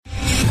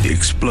the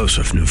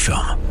explosive new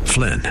film,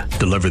 Flynn,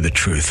 Deliver the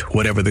Truth,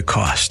 Whatever the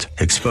Cost,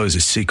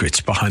 exposes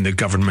secrets behind the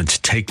government's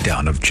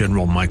takedown of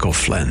General Michael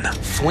Flynn.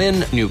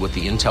 Flynn knew what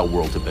the intel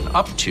world had been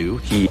up to.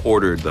 He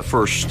ordered the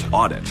first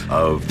audit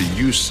of the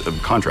use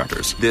of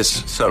contractors.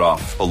 This set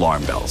off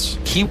alarm bells.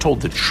 He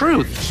told the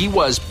truth. He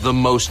was the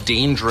most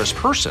dangerous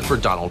person for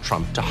Donald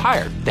Trump to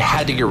hire. They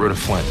had to get rid of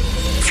Flynn.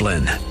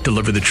 Flynn,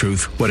 Deliver the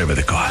Truth, Whatever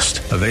the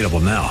Cost. Available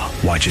now.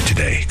 Watch it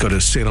today. Go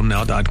to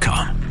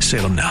salemnow.com.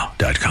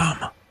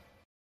 salemnow.com.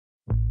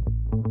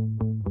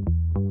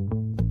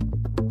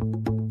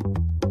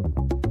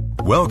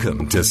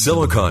 Welcome to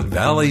Silicon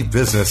Valley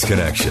Business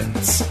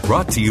Connections,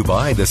 brought to you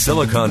by the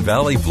Silicon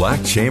Valley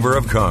Black Chamber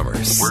of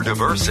Commerce, where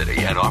diversity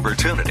and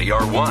opportunity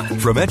are one.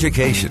 From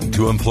education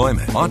to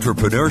employment,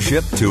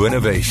 entrepreneurship to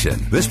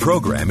innovation, this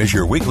program is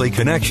your weekly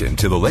connection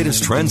to the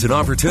latest trends and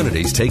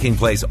opportunities taking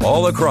place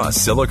all across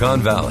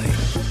Silicon Valley.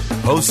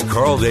 Host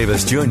Carl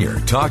Davis Jr.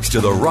 talks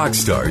to the rock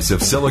stars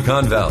of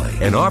Silicon Valley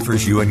and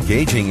offers you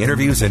engaging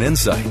interviews and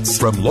insights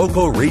from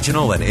local,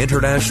 regional, and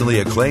internationally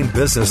acclaimed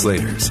business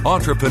leaders,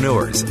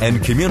 entrepreneurs,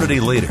 and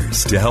community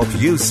leaders to help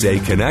you stay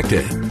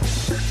connected.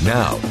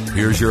 Now,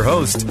 here's your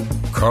host,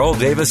 Carl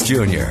Davis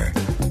Jr.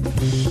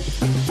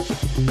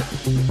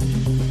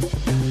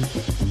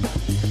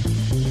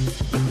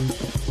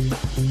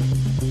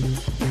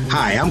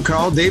 Hi, I'm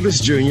Carl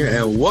Davis Jr.,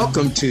 and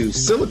welcome to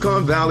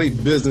Silicon Valley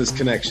Business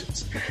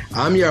Connections.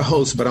 I'm your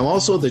host, but I'm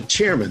also the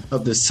chairman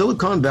of the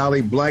Silicon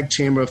Valley Black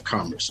Chamber of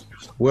Commerce,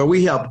 where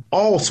we help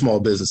all small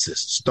businesses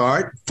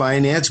start,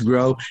 finance,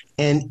 grow,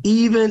 and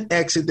even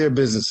exit their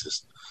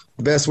businesses.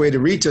 The best way to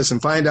reach us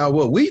and find out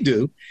what we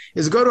do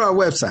is go to our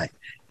website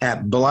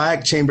at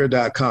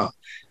blackchamber.com.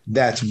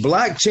 That's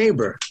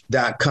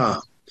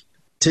blackchamber.com.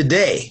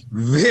 Today,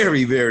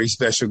 very, very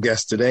special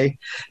guest today,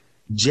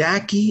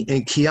 Jackie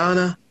and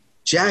Kiana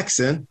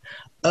Jackson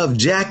of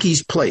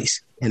Jackie's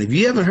Place. And if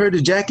you haven't heard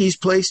of Jackie's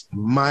Place,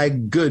 my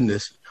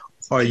goodness,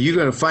 are you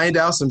going to find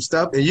out some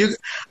stuff? And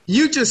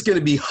you're just going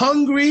to be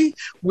hungry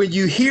when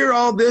you hear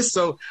all this.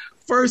 So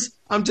first,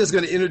 I'm just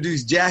going to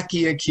introduce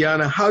Jackie and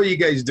Kiana. How are you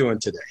guys doing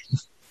today?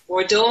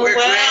 We're doing well.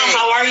 Great.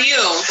 How are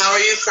you? How are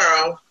you,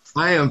 Carl?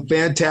 I am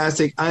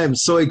fantastic. I am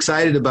so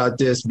excited about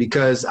this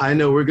because I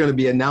know we're going to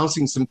be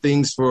announcing some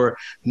things for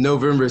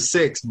November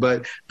 6th.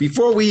 But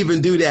before we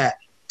even do that,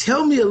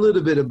 tell me a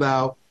little bit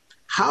about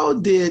how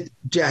did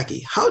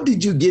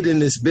you get in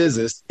this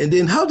business? And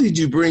then how did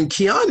you bring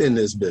Kiana in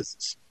this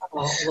business?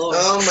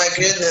 Oh my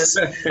goodness.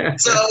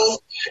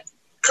 So,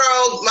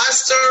 Carl, my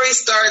story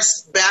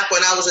starts back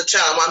when I was a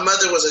child. My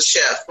mother was a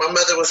chef. My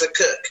mother was a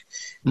cook.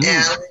 And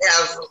we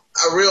have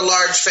a real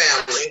large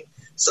family.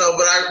 So,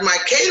 but my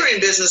catering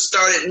business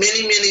started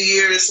many, many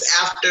years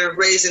after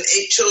raising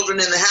 8 children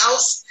in the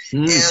house.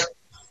 And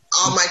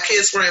all my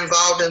kids were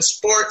involved in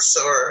sports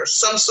or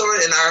some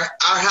sort, and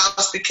our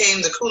house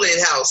became the Kool-Aid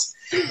house.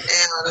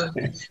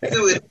 And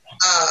we would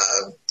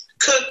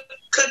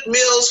cook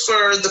meals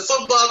for the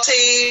football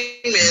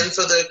team and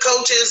for the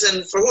coaches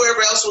and for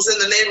whoever else was in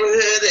the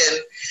neighborhood,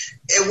 and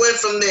it went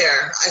from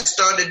there. I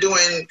started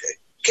doing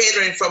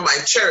catering from my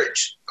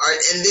church.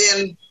 And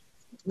then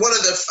one of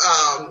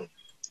the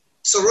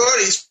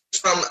sororities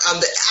from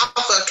the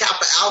Alpha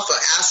Kappa Alpha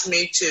asked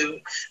me to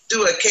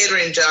do a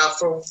catering job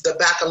for the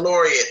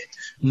baccalaureate,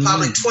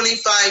 probably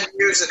 25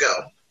 years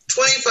ago.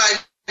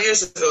 25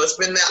 years ago, it's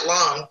been that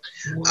long.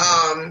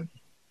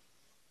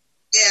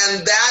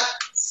 And that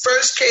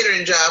first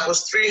catering job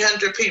was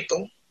 300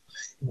 people.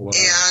 Wow.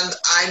 And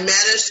I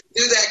managed to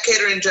do that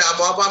catering job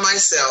all by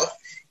myself.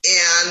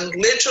 And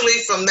literally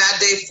from that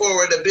day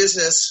forward, the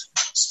business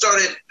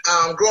started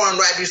growing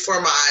right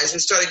before my eyes. We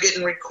started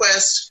getting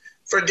requests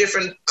for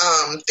different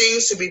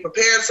things to be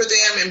prepared for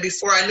them. And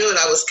before I knew it,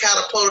 I was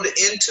catapulted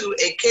into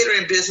a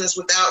catering business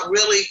without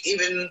really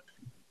even,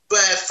 but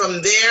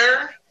from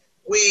there,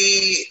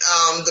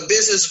 the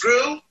business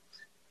grew.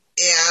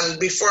 And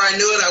before I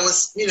knew it, I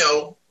was,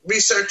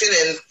 researching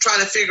and trying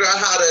to figure out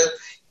how to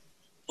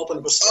open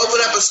up a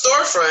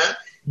storefront.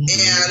 And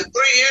 3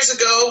 years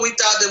ago, we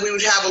thought that we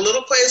would have a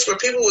little place where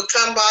people would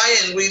come by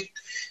and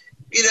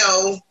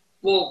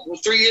Well,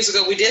 3 years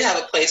ago, we did have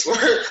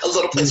a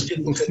little place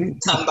people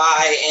could come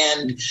by,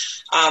 and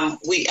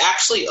we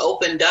actually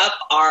opened up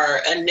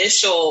our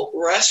initial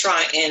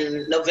restaurant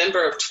in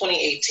November of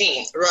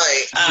 2018.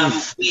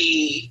 Right.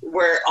 We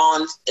were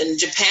in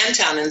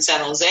Japantown in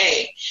San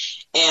Jose,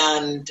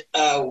 and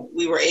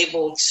we were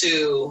able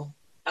to,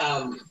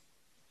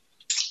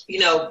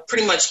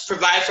 pretty much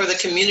provide for the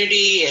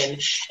community and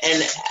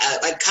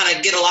kind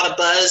of get a lot of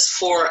buzz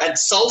for another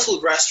soul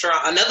food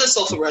restaurant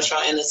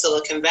in the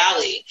Silicon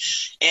Valley.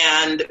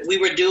 And we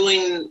were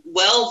doing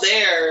well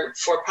there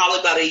for probably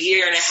about a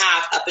year and a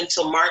half up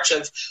until March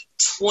of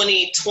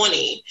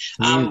 2020.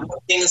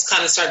 Things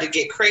kind of started to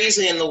get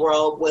crazy in the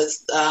world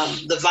with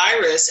the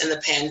virus and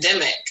the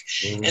pandemic.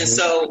 And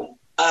so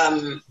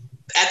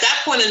at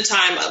that point in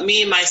time,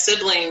 me and my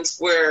siblings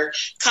were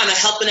kind of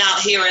helping out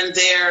here and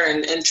there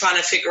and trying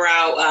to figure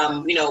out,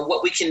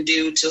 what we can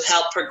do to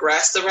help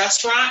progress the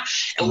restaurant.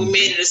 And we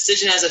made a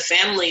decision as a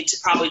family to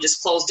probably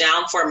just close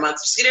down for a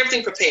month, just get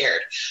everything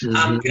prepared,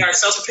 get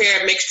ourselves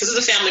prepared, because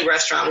it's a family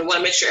restaurant. We want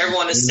to make sure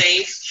everyone is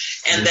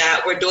safe and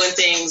that we're doing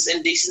things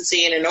in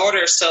decency and in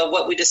order. So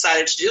what we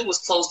decided to do was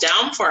close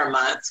down for a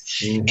month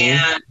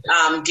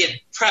and get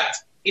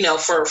prepped,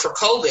 for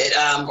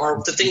COVID,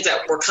 or the things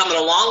that were coming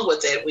along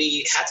with it.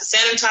 We had the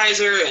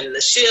sanitizer and the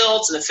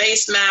shields and the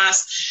face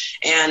masks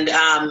and,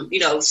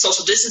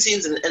 social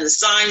distancing and the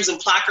signs and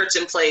placards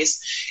in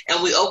place.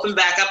 And we opened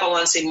back up, I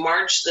want to say May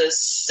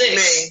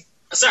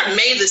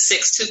the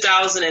 6th,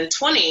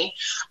 2020,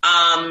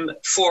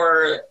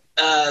 for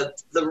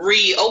the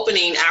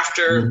reopening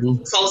after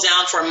closed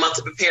down for a month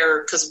to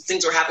prepare because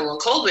things were happening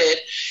with COVID.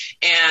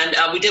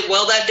 And we did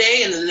well that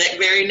day. And the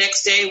very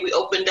next day we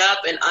opened up,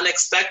 and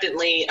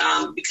unexpectedly,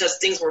 because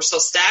things were so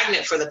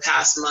stagnant for the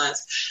past month,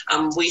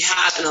 we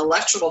had an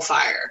electrical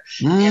fire.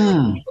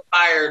 And the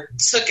fire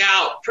took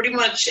out pretty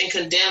much and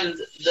condemned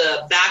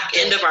the back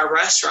end of our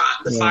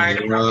restaurant. The fire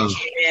department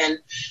came in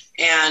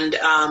and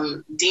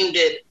deemed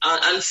it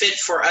unfit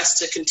for us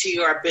to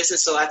continue our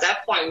business. So at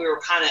that point, we were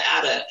kind of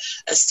at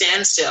a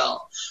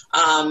standstill.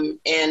 And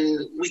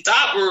we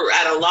thought we were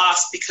at a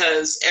loss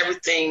because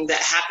everything that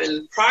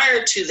happened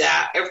prior to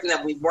that, everything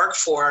that we worked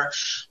for,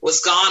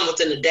 was gone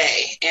within a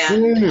day.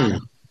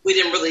 And we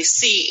didn't really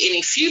see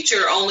any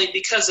future, only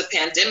because the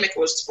pandemic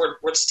was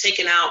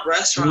taking out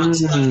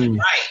restaurants left and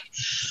right.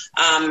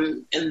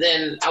 And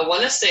then I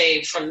want to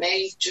say from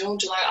May, June,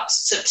 July,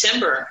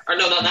 September, or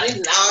no, not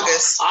even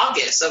that,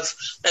 August of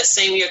that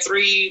same year,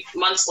 3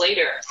 months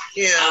later.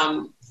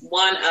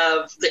 One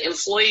of the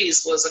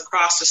employees was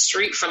across the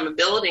street from a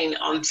building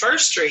on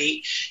First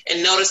Street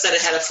and noticed that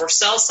it had a for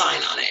sale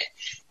sign on it,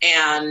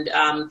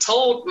 and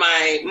told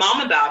my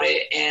mom about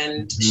it.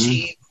 And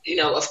she,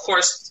 of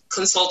course,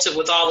 consulted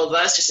with all of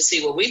us just to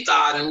see what we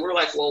thought. And we're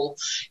like, well,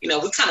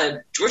 we're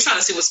trying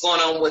to see what's going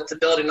on with the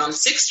building on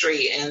 6th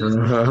Street. And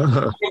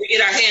before we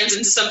get our hands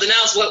into something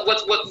else,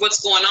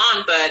 what's going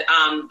on? But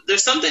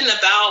there's something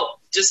about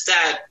just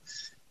that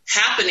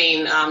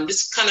happening,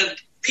 just kind of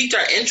piqued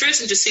our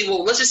interest and just see,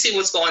 well, let's just see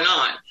what's going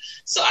on.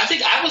 So I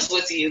think I was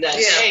with you that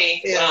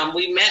day.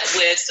 We met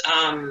with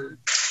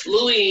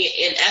Louis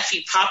and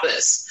Effie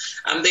Pappas.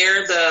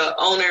 They're the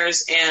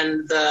owners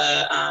and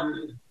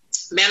the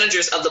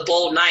managers of the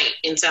Bold Night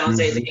in San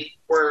Jose. They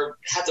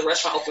had the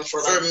restaurant open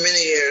for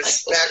many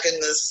years, back in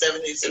the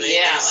 70s and 80s.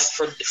 Yeah,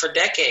 for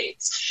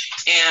decades.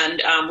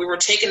 And we were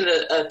taking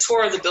a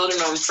tour of the building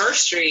on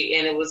First Street,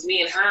 and it was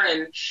me and her.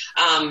 And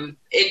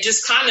it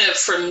just kind of,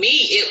 for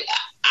me,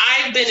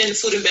 I've been in the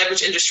food and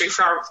beverage industry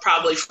for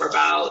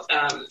about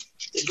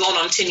going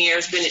on 10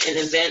 years, been in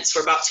events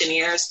for about 10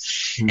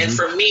 years. And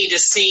for me,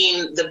 just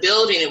seeing the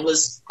building, it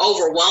was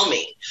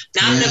overwhelming.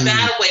 Not in a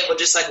bad way, but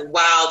just like,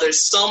 wow,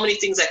 there's so many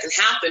things that can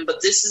happen,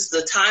 but this is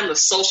the time of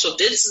social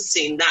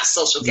distancing, not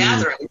social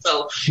gathering.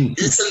 So this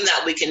is something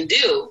that we can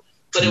do.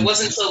 But it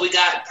wasn't until we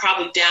got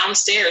probably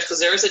downstairs, because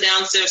there is a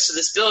downstairs to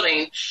this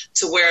building,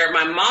 to where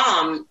my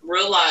mom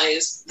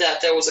realized that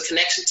there was a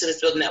connection to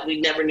this building that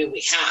we never knew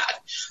we had.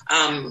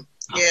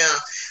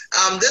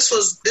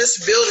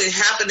 This building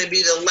happened to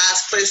be the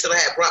last place that I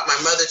had brought my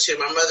mother to.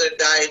 My mother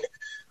died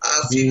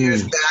a few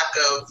years back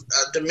of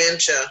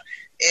dementia.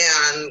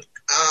 And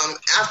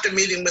after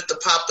meeting with the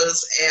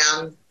Papas,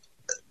 and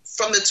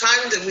from the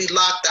time that we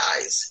locked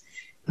eyes,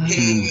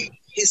 he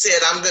said,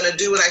 I'm going to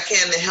do what I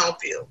can to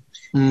help you.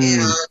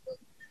 And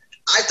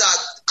I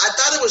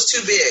thought it was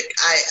too big.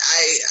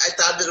 I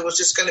thought that it was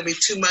just going to be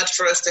too much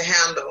for us to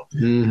handle.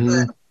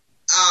 But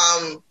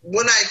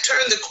when I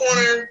turned the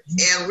corner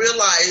and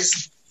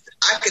realized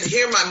I could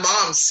hear my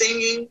mom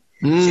singing,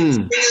 she was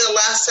singing the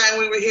last time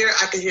we were here.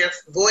 I could hear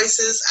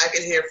voices. I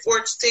could hear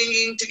forks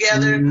singing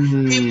together,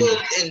 people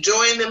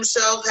enjoying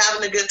themselves,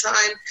 having a good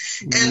time.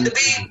 And to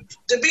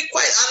be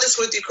quite honest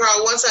with you,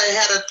 Carl, once I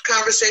had a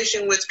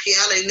conversation with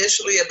Kiana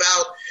initially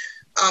about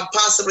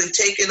possibly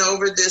taking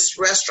over this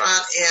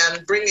restaurant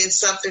and bringing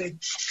something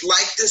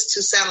like this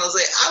to San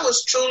Jose, I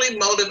was truly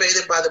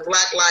motivated by the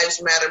Black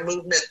Lives Matter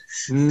movement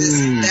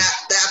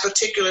that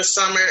particular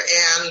summer,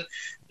 and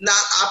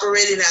not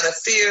operating out of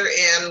fear,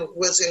 and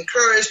was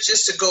encouraged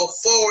just to go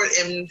forward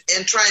and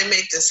try and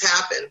make this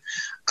happen.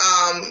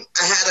 I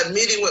had a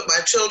meeting with my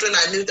children.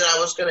 I knew that I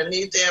was going to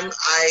need them.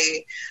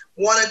 I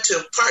wanted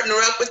to partner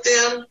up with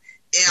them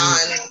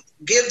and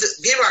give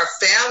our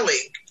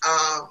family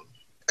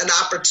an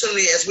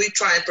opportunity as we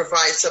try and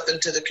provide something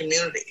to the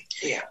community.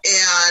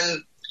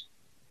 And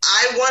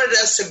I wanted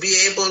us to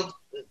be able,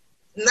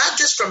 not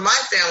just for my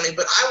family,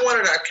 but I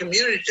wanted our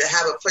community to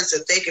have a place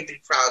that they could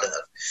be proud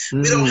of.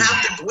 We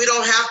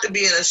don't have to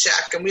be in a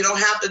shack, and we don't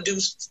have to do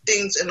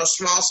things in a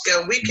small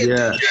scale. We can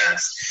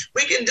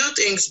do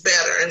things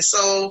better. And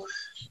so,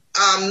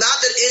 not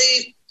that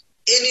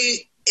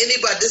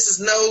anybody, this is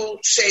no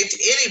shade to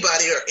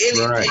anybody or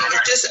anything. Right.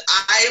 It's just,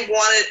 I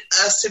wanted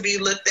us to be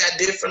looked at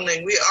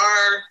differently. We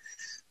are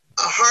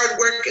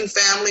hardworking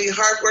family,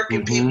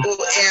 hardworking people,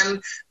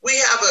 and we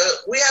have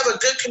a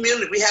good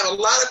community. We have a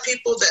lot of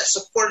people that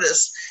support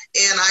us,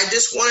 and I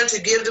just wanted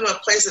to give them a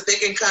place that they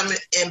can come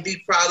and be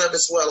proud of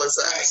as well as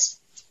us.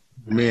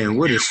 Man,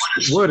 what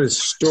a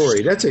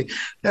story. That's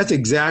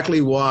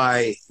exactly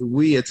why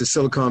we at the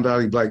Silicon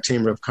Valley Black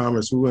Chamber of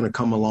Commerce, we want to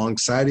come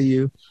alongside of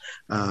you.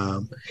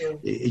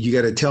 You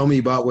got to tell me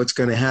about what's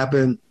going to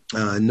happen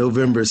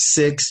November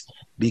 6th,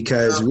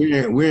 because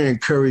we're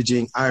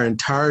encouraging our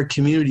entire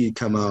community to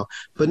come out,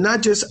 but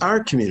not just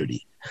our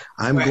community.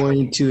 I'm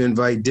going to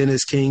invite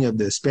Dennis King of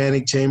the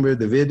Hispanic Chamber,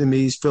 the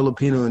Vietnamese,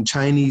 Filipino, and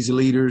Chinese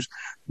leaders,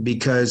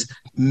 because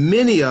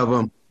many of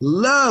them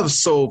love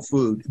soul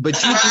food, but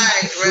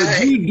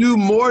you do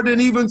more than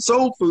even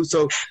soul food.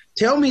 So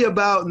tell me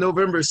about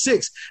November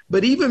 6th.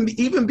 But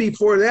even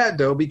before that,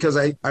 though, because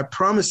I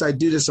promised I'd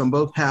do this on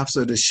both halves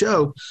of the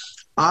show,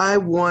 I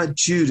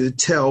want you to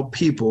tell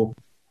people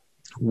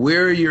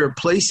where your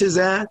place is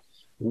at,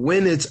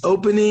 when it's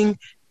opening,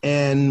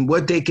 and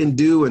what they can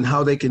do and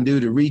how they can do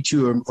to reach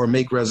you or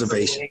make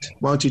reservations.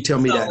 Why don't you tell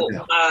me that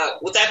now?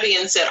 With that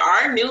being said,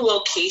 our new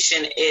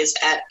location is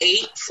at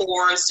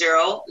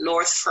 840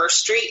 North 1st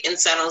Street in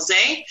San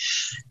Jose.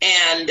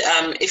 And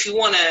if you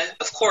want to,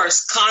 of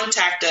course,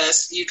 contact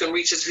us, you can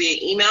reach us via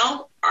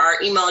email.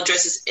 Our email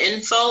address is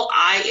info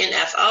at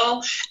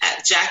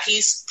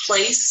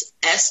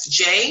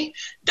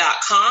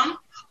jackiesplacesj.com.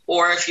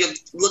 Or if you're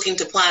looking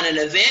to plan an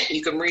event,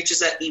 you can reach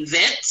us at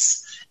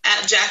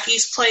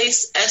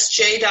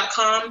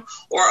events@jackiesplacesj.com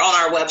or on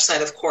our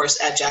website, of course,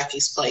 at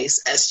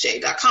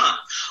jackiesplacesj.com.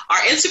 Our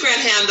Instagram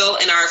handle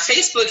and our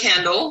Facebook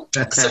handle,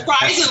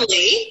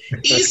 surprisingly,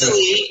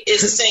 easily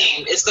is the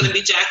same. It's going to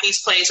be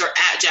Jackie's Place or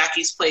at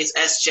Jackie's Place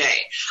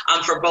SJ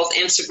for both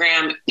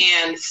Instagram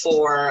and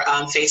for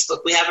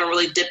Facebook. We haven't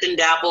really dipped and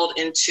dabbled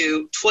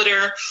into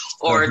Twitter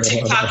or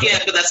TikTok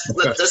yet, but that's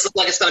looks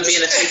like it's going to be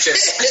in the future.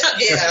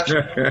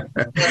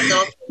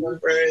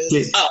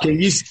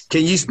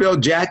 Can you spell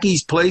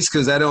Jackie's Place?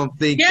 Because I don't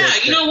think. Yeah,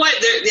 you know what?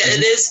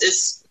 It is.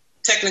 It's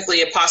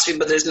technically apostrophe,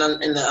 but there's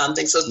none in the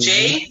thing. So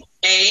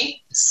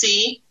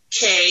JACKIESPLACE,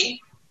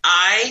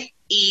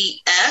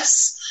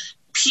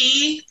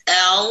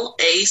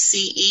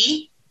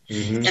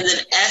 and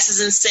then S as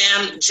in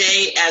Sam,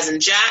 J as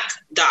in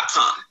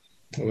Jack.com.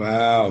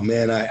 Wow,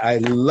 man, I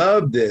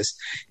love this.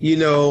 You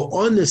know,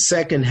 on the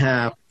second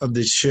half of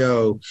the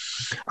show,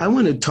 I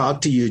want to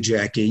talk to you,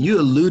 Jackie. You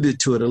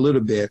alluded to it a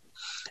little bit.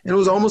 And it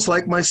was almost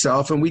like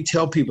myself, and we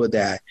tell people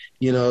that,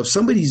 you know, if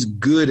somebody's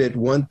good at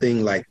one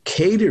thing like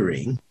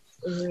catering,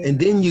 and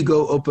then you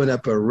go open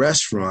up a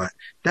restaurant,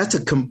 that's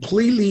a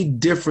completely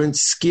different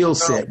skill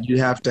set you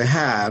have to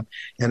have.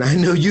 And I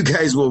know you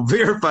guys will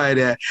verify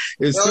that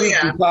as soon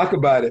as we talk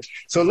about it.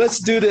 So let's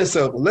do this.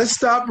 Let's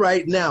stop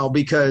right now,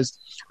 because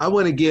I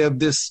want to give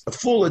this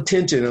full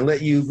attention and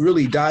let you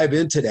really dive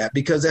into that,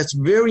 because that's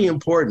very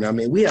important. I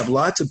mean, we have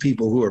lots of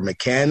people who are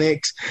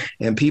mechanics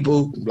and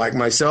people like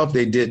myself,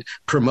 they did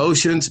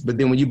promotions, but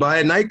then when you buy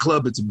a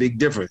nightclub, it's a big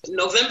difference.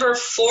 November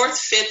 4th,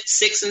 5th,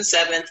 6th, and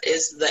 7th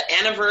is the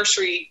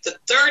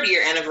third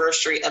year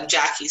anniversary of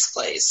Jackie's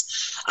Place.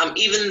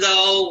 Even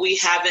though we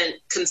haven't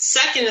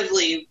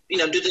consecutively, due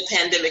to the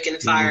pandemic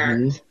and fire,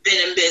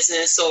 been in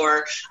business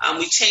or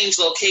we changed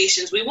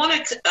locations, we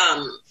want to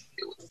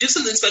do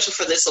something special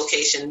for this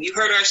location. You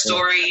heard our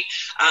story.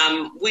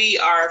 We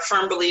are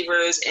firm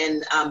believers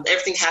in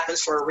everything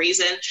happens for a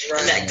reason,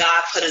 and that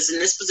God put us in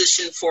this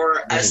position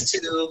for us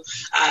to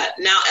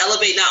now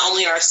elevate not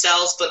only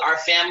ourselves, but our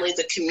family,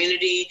 the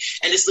community,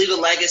 and just leave a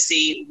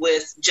legacy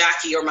with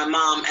Jackie, or my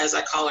mom, as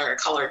I call her. I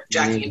call her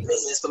Jackie in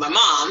business, but my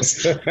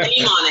mom's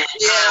name on it.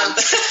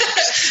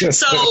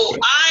 So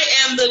I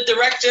am the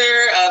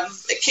director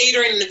of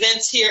catering and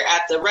events here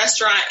at the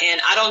restaurant,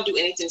 and I don't do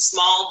anything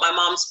small. My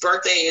mom's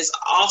birthday is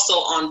also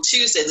on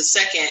Tuesday, the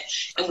 2nd,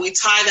 and we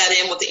tie that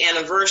in with the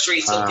anniversary,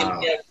 so it can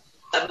be a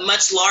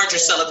much larger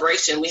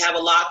celebration. We have a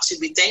lot to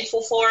be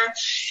thankful for,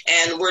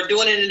 and we're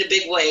doing it in a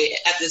big way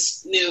at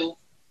this new,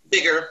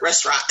 bigger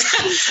restaurant.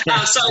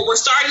 So we're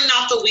starting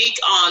off the week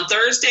on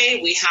Thursday.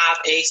 We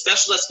have a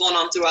special that's going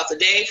on throughout the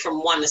day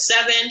from 1 to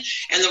 7,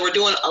 and then we're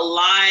doing a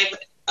live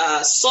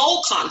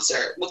soul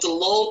concert with a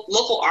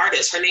local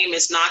artist. Her name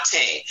is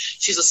Nate.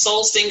 She's a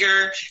soul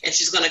singer, and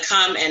she's going to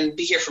come and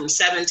be here from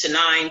 7 to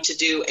 9 to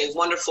do a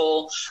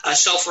wonderful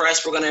show for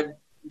us. We're going to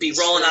be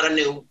rolling out a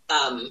new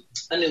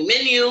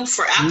menu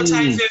for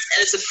appetizers,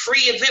 and it's a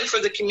free event for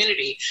the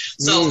community.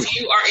 So if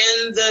you are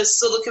in the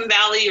Silicon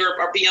Valley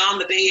or beyond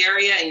the Bay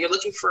Area, and you're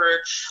looking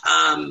for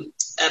a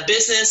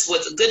business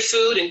with good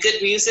food and good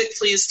music,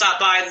 please stop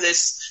by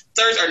this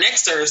Thursday or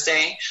next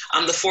Thursday,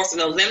 the 4th of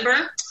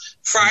November.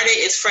 Friday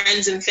is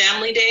Friends and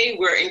Family Day.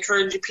 We're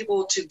encouraging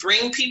people to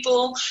bring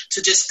people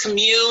to just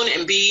commune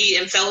and be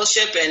in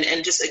fellowship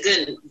and just,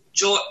 again,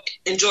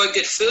 enjoy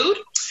good food.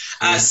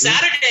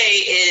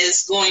 Saturday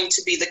is going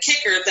to be the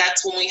kicker.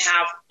 That's when we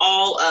have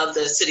all of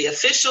the city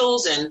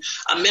officials and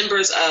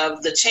members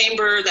of the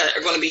chamber that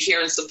are going to be here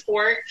in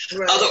support,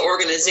 other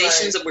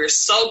organizations that we're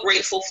so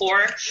grateful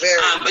for.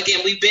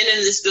 Again, we've been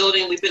in this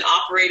building. We've been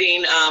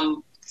operating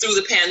through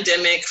the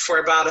pandemic for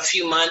about a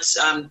few months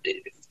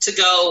to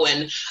go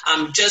and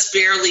just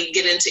barely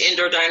get into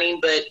indoor dining,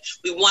 but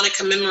we want to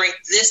commemorate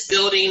this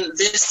building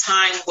this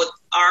time with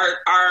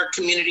our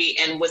community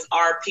and with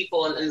our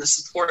people and the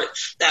support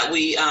that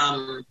we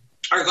are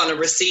going to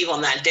receive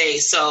on that day.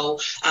 So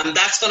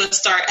that's going to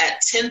start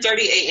at 10:30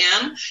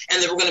 a.m.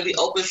 and then we're going to be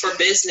open for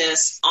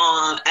business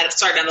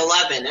starting at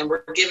 11. And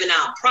we're giving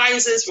out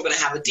prizes. We're going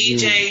to have a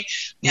DJ.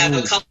 We have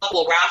a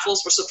couple of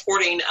raffles. We're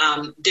supporting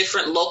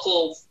different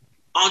local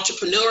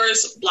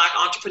entrepreneurs, Black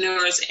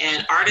entrepreneurs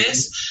and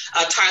artists.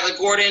 Tyler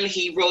Gordon,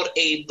 he wrote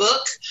a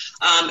book,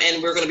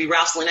 and we're going to be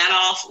raffling that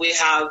off. We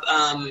have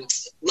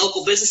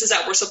local businesses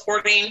that we're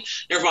supporting.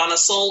 Nirvana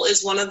Soul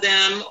is one of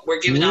them.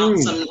 We're giving out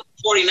some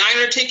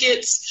 49er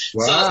tickets.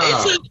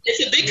 Wow. So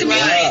it's a big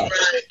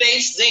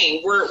community-based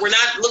thing. We're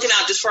not looking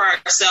out just for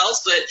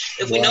ourselves, but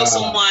if we know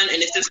someone,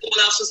 and if there's someone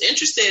else who's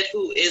interested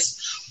who is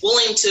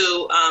willing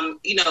to,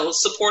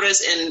 support us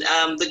in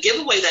the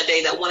giveaway that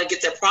day, that want to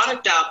get their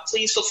product out,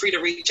 please feel free to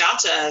reach out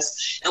to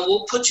us, and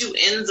we'll put you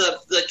in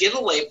the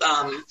giveaway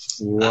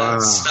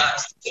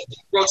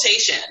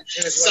rotation.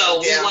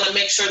 So we want to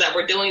make sure that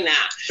we're doing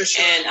that.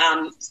 Sure.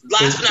 And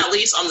last but not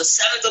least, on the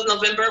 7th of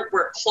November,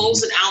 we're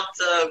closing out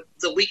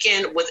the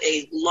weekend with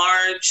a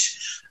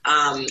large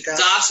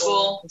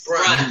gospel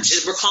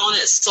brunch. We're calling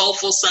it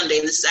Soulful Sunday.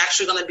 And this is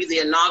actually going to be the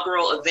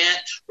inaugural event.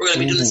 We're going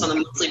to be doing this on a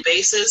monthly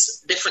basis,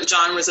 different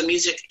genres of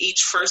music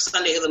each first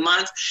Sunday of the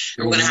month.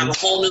 And we're going to have a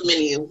whole new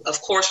menu. Of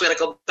course, we got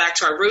to go back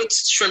to our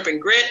roots, shrimp and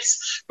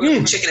grits. We're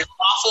going to do chicken and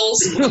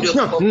waffles. We're going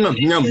to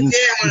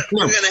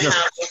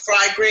have some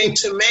fried green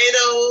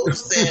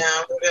tomatoes.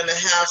 And we're going to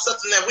have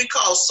something that we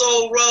call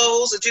soul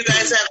rolls that you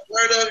guys haven't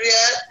heard of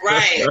yet.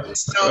 Right.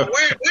 So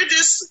we're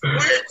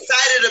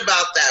excited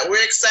about that.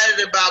 We're excited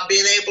about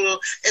being able to,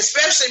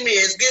 especially me,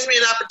 it gives me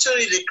an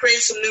opportunity to create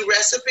some new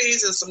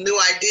recipes and some new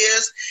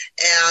ideas.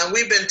 And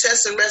we've been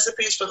testing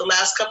recipes for the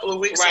last couple of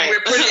weeks. Right. And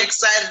we're pretty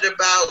excited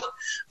about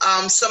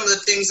some of the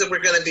things that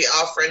we're going to be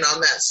offering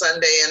on that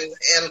Sunday and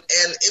in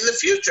the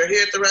future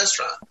here at the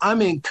restaurant.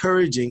 I'm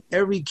encouraging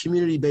every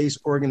community-based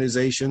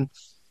organization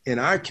in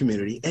our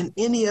community and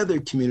any other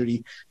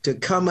community to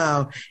come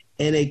out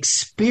and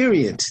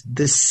experience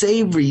the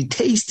savory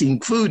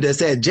tasting food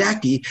that's at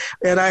Jackie.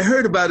 And I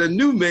heard about a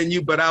new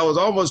menu, but I was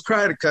almost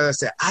crying because I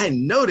said, I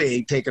know they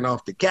ain't taking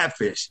off the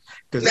catfish.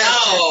 Because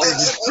that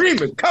catfish is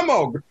screaming, come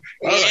on.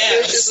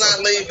 Fish is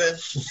not leaving.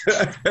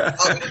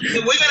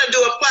 We're going to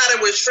do a platter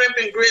with shrimp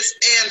and grits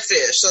and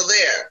fish. So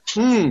there.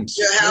 You'll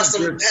have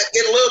get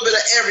a little bit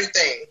of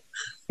everything.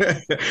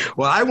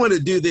 Well, I want to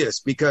do this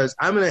because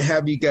I'm going to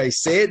have you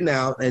guys say it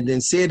now and then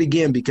say it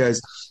again,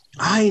 because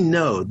I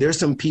know there's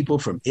some people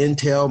from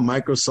Intel,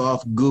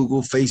 Microsoft,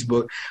 Google,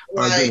 Facebook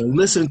are going to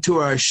listen to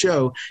our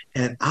show,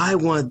 and I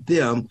want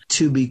them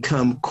to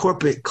become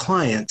corporate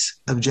clients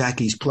of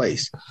Jackie's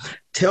Place.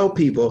 Tell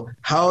people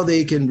how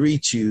they can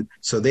reach you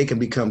so they can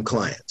become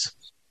clients.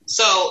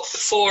 So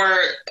for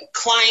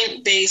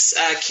client-based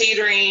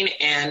catering,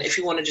 and if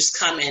you want to just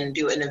come and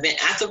do an event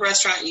at the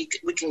restaurant, we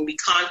can be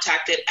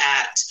contacted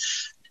at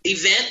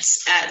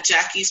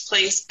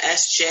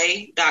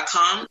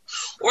events@jackiesplacesj.com,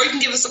 or you can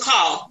give us a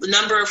call. The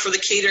number for the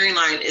catering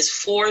line is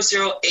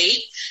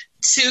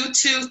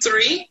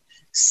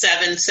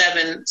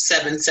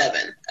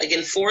 408-223-7777.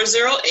 Again,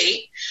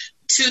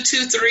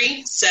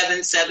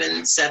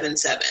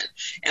 408-223-7777.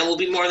 And we'll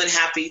be more than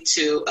happy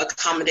to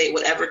accommodate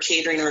whatever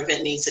catering or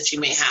event needs that you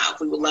may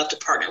have. We would love to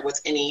partner with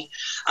any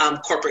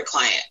corporate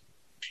client.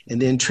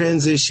 And then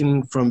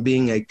transition from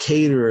being a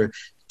caterer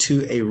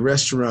to a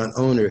restaurant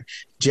owner.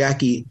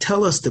 Jackie,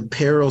 tell us the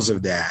perils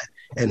of that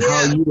and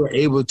how you were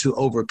able to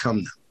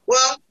overcome them.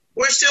 Well,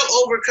 we're still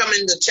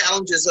overcoming the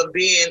challenges of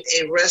being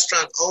a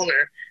restaurant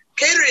owner.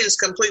 Catering is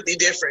completely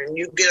different.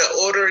 You get an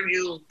order,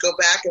 you go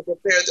back and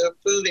prepare the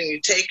food, and you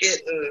take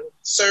it and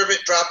serve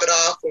it, drop it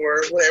off,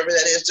 or whatever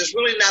that is. There's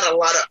really not a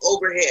lot of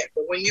overhead.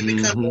 But when you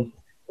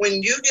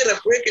when you get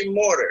a brick and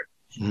mortar,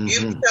 you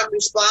become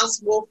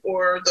responsible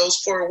for those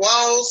four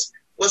walls,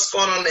 what's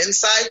going on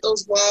inside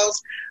those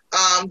walls.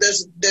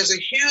 There's a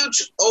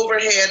huge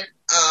overhead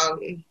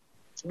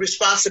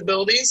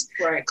responsibilities.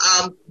 Right.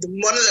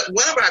 One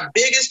of our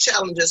biggest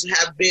challenges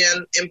have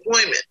been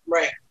employment.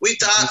 Right. We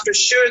thought for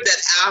sure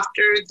that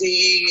after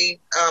the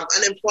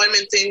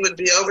unemployment thing would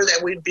be over,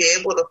 that we'd be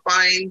able to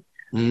find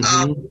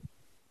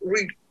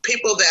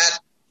people that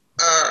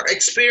are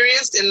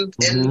experienced in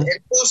food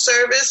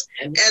service,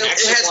 and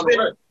it has been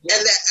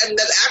and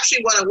that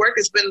actually want to work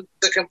has been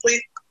the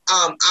complete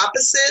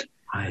opposite.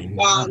 I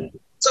know.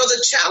 So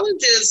the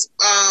challenge is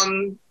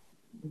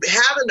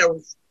having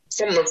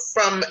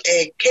from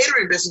a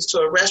catering business to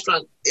a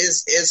restaurant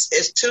is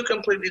two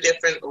completely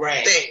different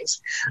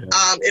things.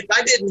 Yeah. If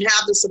I didn't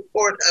have the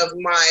support of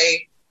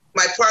my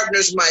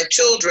partners, my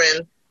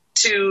children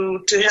to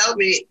help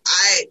me,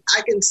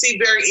 I can see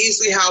very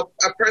easily how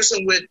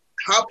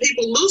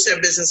people lose their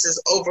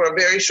businesses over a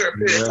very short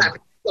period of time.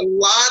 It's a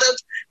lot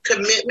of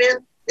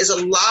commitment, is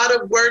a lot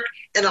of work,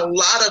 and a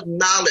lot of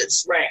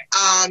knowledge. Right.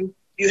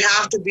 You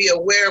have to be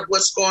aware of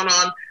what's going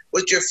on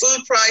with your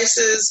food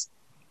prices.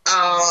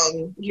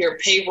 Your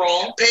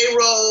payroll,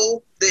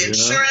 the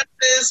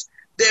insurances.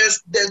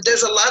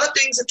 There's a lot of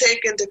things to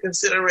take into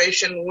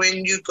consideration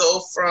when you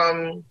go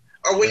from,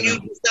 or when you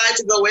decide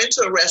to go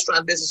into a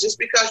restaurant business. Just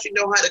because you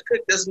know how to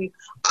cook doesn't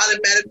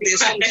automatically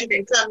assume you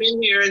can come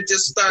in here and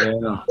just start.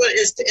 But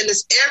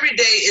it's every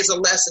day is a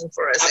lesson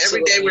for us.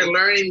 Absolutely. Every day we're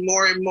learning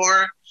more and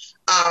more.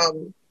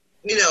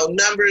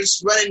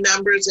 Running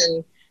numbers,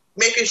 and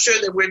making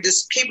sure that we're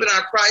just keeping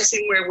our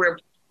pricing where we're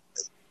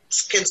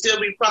can still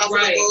be profitable.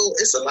 Right.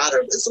 It's a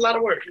lot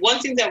of work. One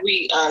thing that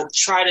we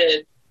try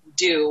to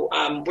do,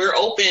 we're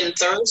open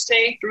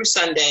Thursday through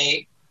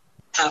Sunday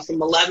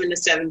from 11 to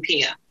 7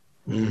 p.m.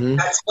 Mm-hmm.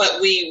 That's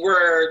what we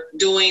were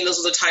doing. Those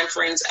are the time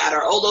frames at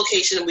our old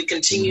location, and we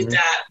continued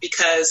that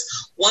because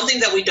one thing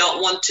that we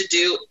don't want to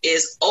do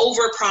is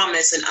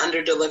overpromise and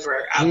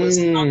underdeliver. I was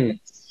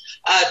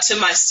to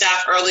my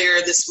staff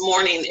earlier this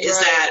morning is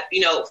that,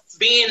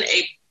 being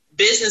a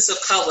business of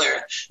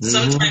color,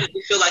 sometimes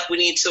we feel like we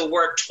need to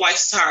work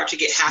twice as hard to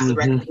get half the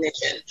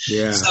recognition.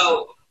 Yeah.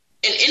 So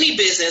in any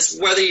business,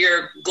 whether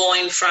you're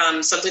going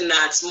from something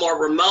that's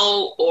more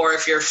remote or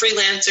if you're a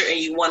freelancer and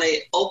you want to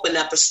open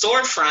up a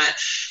storefront,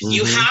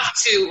 you have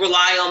to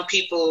rely on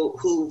people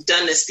who've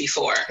done this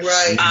before.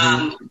 Right.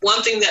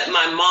 One thing that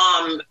my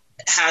mom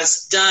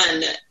has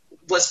done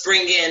was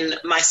bring in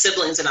my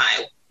siblings and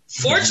I.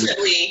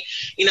 Fortunately,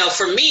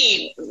 for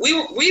me,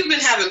 we've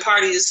been having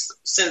parties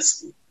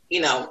since,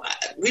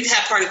 we've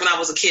had parties when I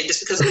was a kid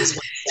just because it was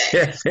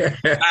Wednesday.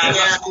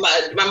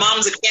 My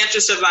mom's a cancer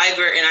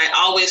survivor, and I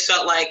always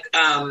felt like,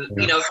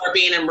 her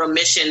being in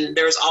remission,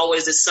 there was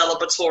always this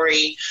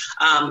celebratory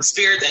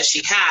spirit that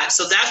she had.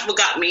 So that's what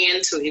got me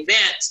into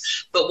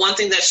events. But one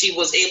thing that she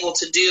was able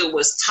to do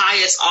was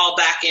tie us all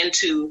back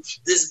into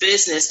this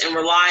business and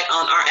rely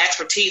on our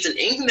expertise. And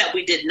anything that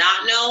we did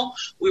not know,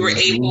 we were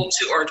able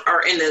to,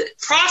 or in the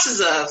process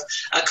of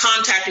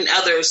contacting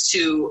others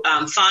to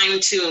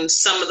fine-tune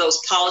some of those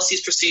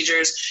policies,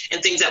 procedures,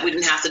 and things that we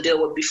didn't have to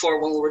deal with before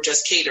when we were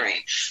just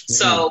catering.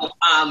 So,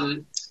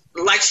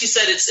 like she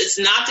said, it's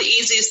not the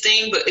easiest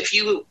thing, but if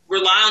you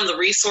rely on the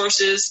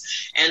resources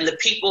and the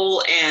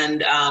people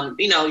and,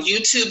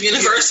 YouTube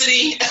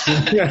University,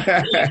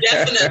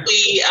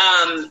 definitely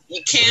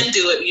you can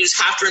do it. You just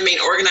have to remain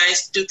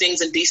organized, do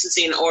things in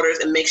decency and orders,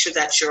 and make sure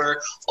that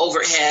your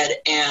overhead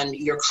and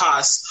your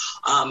costs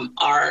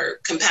are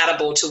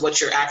compatible to what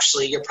your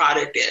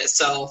product is.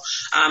 So,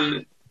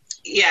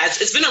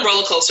 it's been a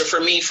roller coaster for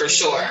me, for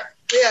sure.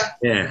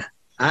 Yeah.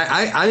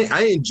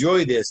 I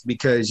enjoy this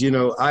because,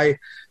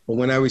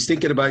 when I was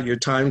thinking about your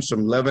times from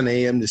 11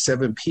 a.m. to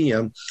 7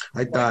 p.m.,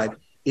 I thought,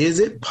 is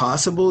it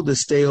possible to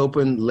stay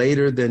open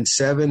later than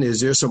 7? Is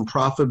there some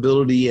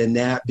profitability in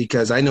that?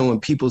 Because I know when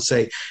people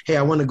say, hey,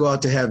 I want to go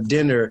out to have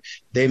dinner,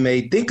 they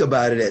may think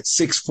about it at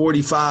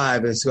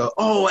 6:45 and go,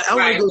 oh, I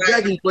want to go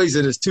Jackie's place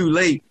and it's too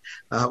late.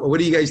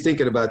 What are you guys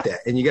thinking about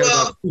that? And you got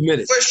about 2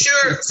 minutes. For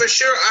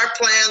sure, our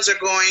plans are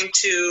going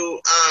to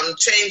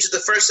change the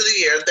first of the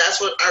year. That's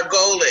what our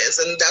goal is,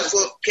 and that's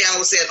what Kiana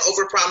was saying: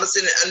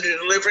 over-promising and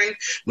under-delivering.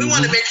 We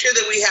want to make sure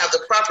that we have the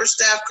proper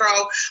staff,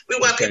 Carl. We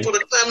want people to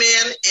come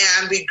in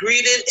and be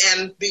greeted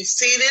and be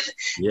seated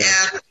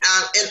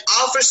and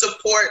offer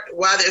support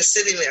while they're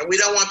sitting there. We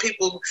don't want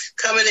people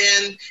coming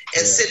in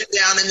and sitting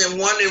down and then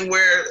wondering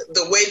where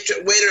the waiter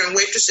and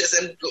waitress is.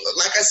 And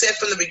like I said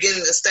from the beginning,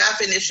 the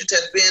staffing issues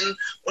have been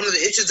one of the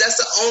issues. That's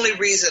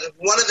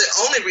one of the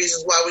only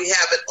reasons why we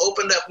haven't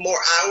opened up more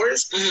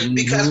hours,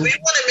 because we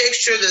want to make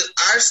sure that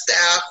our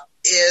staff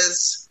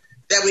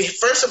that we,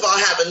 first of all,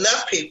 have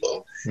enough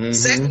people.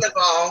 Second of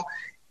all,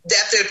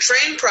 that they're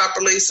trained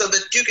properly so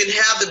that you can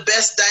have the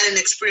best dining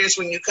experience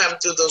when you come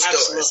through those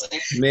doors.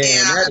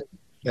 Man,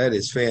 that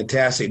is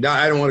fantastic. Now,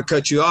 I don't want to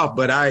cut you off,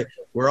 but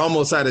we're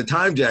almost out of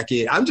time,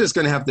 Jackie. I'm just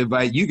going to have to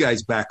invite you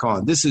guys back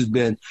on. This has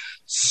been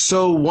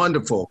so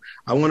wonderful.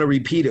 I want to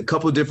repeat a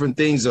couple different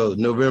things, though.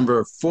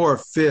 November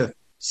 4th, 5th,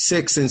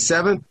 6th, and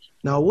 7th.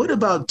 Now, what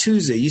about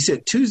Tuesday? You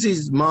said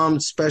Tuesday's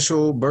mom's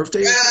special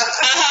birthday?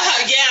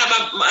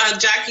 My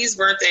Jackie's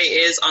birthday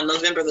is on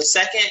November the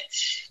 2nd,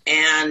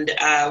 and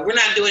we're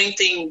not doing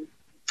anything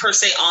per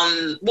se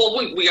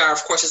we are,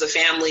 of course, as a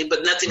family,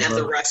 but nothing at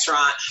the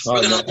restaurant.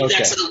 We're going to leave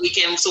that to the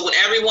weekend. So when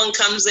everyone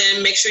comes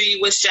in, make sure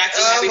you wish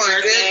Jackie happy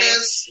birthday.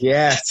 Goodness.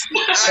 Yes.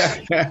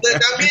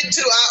 I'm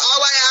into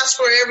all I ask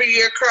for every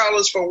year, Carl,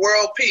 is for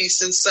world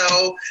peace. And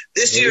so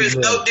this year is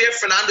no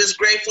different. I'm just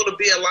grateful to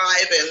be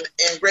alive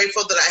and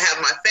grateful that I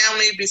have my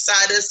family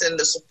beside us and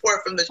the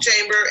support from the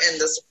chamber and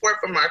the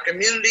support from our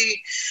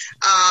community.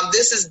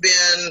 This has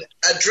been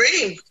a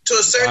dream to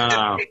a certain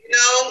degree.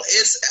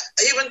 It's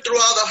even through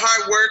all the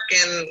hard work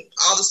and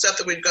all the stuff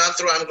that we've gone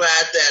through, I'm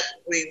glad that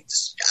we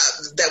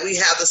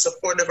have the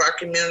support of our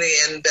community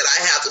and that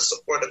I have the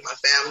support of my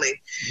family.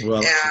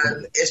 Well,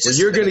 and it's just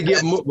you're going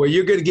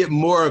to get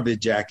more of it,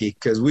 Jackie,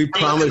 because we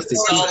promised to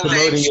keep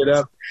promoting it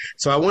up.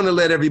 So I want to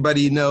let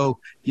everybody know,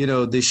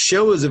 the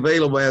show is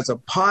available as a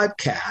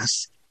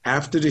podcast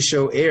after the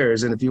show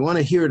airs. And if you want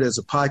to hear it as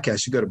a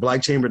podcast, you go to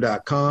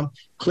blackchamber.com,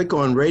 click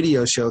on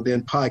radio show,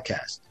 then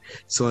podcast.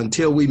 So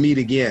until we meet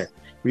again,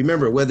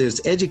 Remember, whether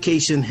it's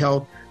education,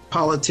 health,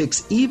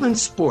 politics, even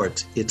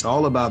sports, it's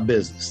all about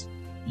business.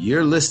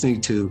 You're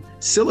listening to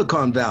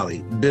Silicon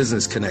Valley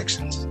Business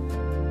Connections.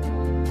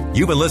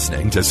 You've been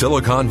listening to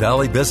Silicon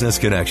Valley Business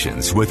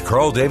Connections with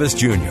Carl Davis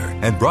Jr.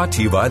 and brought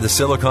to you by the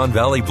Silicon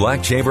Valley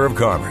Black Chamber of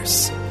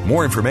Commerce.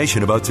 More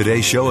information about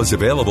today's show is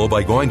available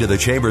by going to the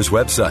Chamber's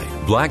website,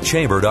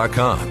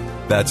 blackchamber.com.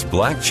 That's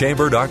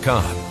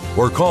blackchamber.com.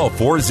 Or call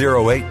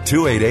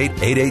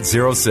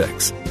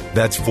 408-288-8806.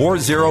 That's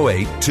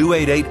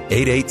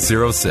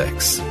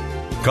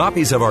 408-288-8806.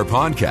 Copies of our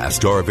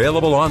podcast are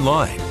available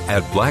online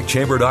at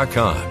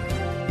blackchamber.com.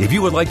 If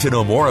you would like to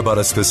know more about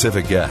a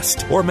specific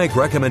guest or make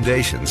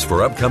recommendations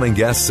for upcoming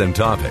guests and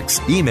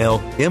topics,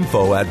 email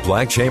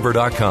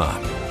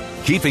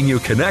info@blackchamber.com. Keeping you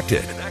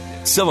connected.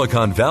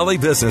 Silicon Valley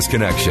Business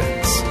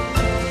Connections.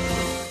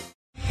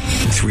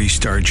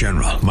 3-star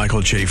General Michael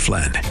J.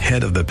 Flynn,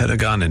 head of the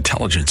Pentagon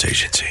Intelligence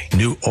Agency,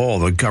 knew all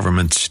the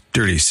government's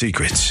dirty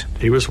secrets.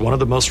 He was one of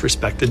the most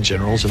respected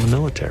generals in the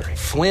military.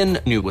 Flynn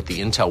knew what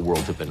the intel world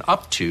had been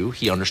up to.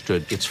 He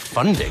understood its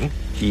funding.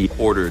 He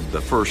ordered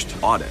the first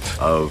audit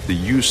of the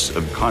use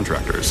of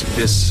contractors.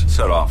 This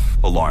set off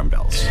alarm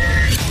bells.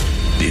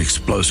 The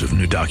explosive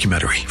new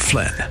documentary,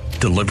 Flynn,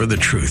 Deliver the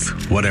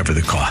Truth, Whatever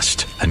the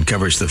Cost,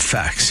 uncovers the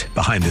facts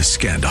behind this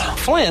scandal.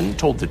 Flynn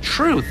told the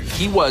truth.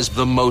 He was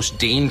the most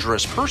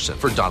dangerous person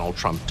for Donald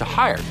Trump to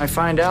hire. I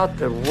find out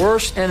the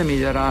worst enemy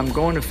that I'm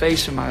going to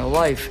face in my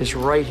life is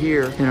right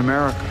here in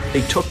America.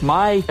 They took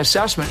my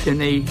assessment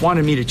and they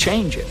wanted me to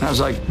change it. And I was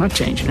like, I'm not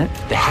changing it.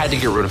 They had to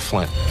get rid of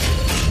Flynn.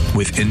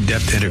 With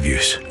in-depth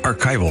interviews,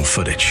 archival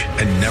footage,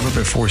 and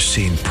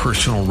never-before-seen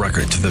personal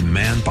records of the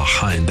man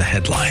behind the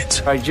headlines.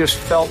 I just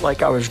felt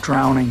like I was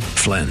drowning.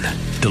 Flynn,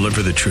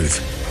 Deliver the Truth,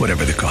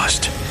 Whatever the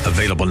Cost.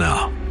 Available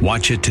now.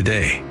 Watch it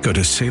today. Go to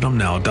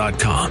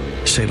salemnow.com.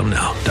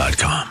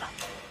 salemnow.com.